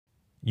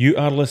You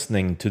are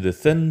listening to the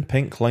Thin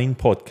Pink Line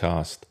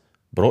podcast,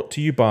 brought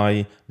to you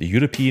by the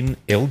European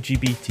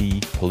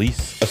LGBT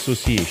Police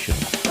Association.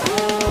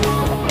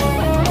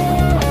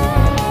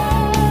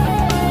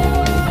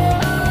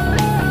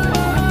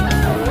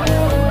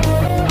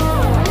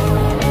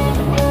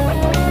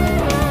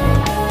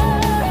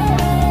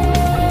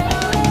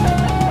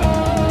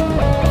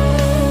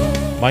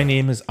 My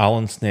name is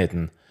Alan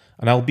Snedden,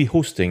 and I'll be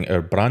hosting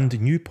our brand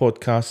new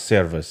podcast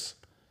service.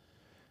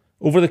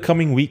 Over the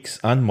coming weeks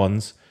and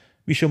months,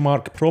 we shall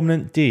mark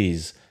prominent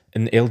days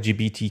in the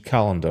LGBT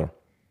calendar,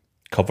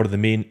 cover the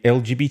main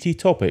LGBT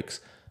topics,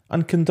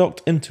 and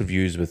conduct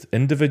interviews with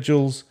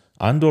individuals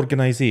and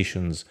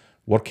organisations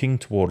working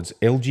towards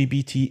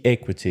LGBT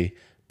equity,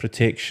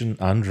 protection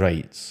and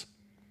rights.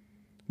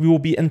 We will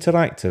be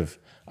interactive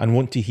and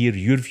want to hear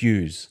your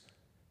views.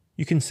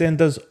 You can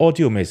send us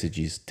audio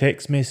messages,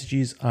 text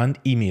messages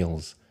and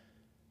emails.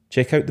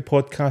 Check out the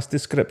podcast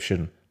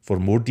description for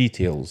more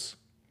details.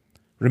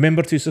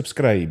 Remember to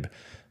subscribe,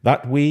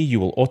 that way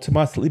you will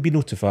automatically be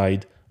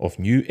notified of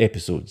new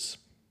episodes.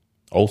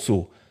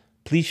 Also,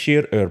 please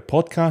share our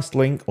podcast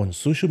link on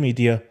social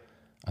media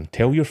and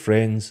tell your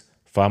friends,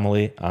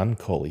 family and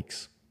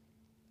colleagues.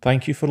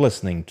 Thank you for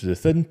listening to the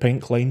Thin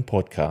Pink Line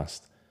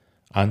podcast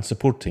and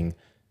supporting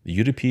the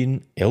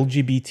European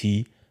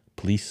LGBT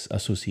Police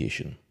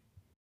Association.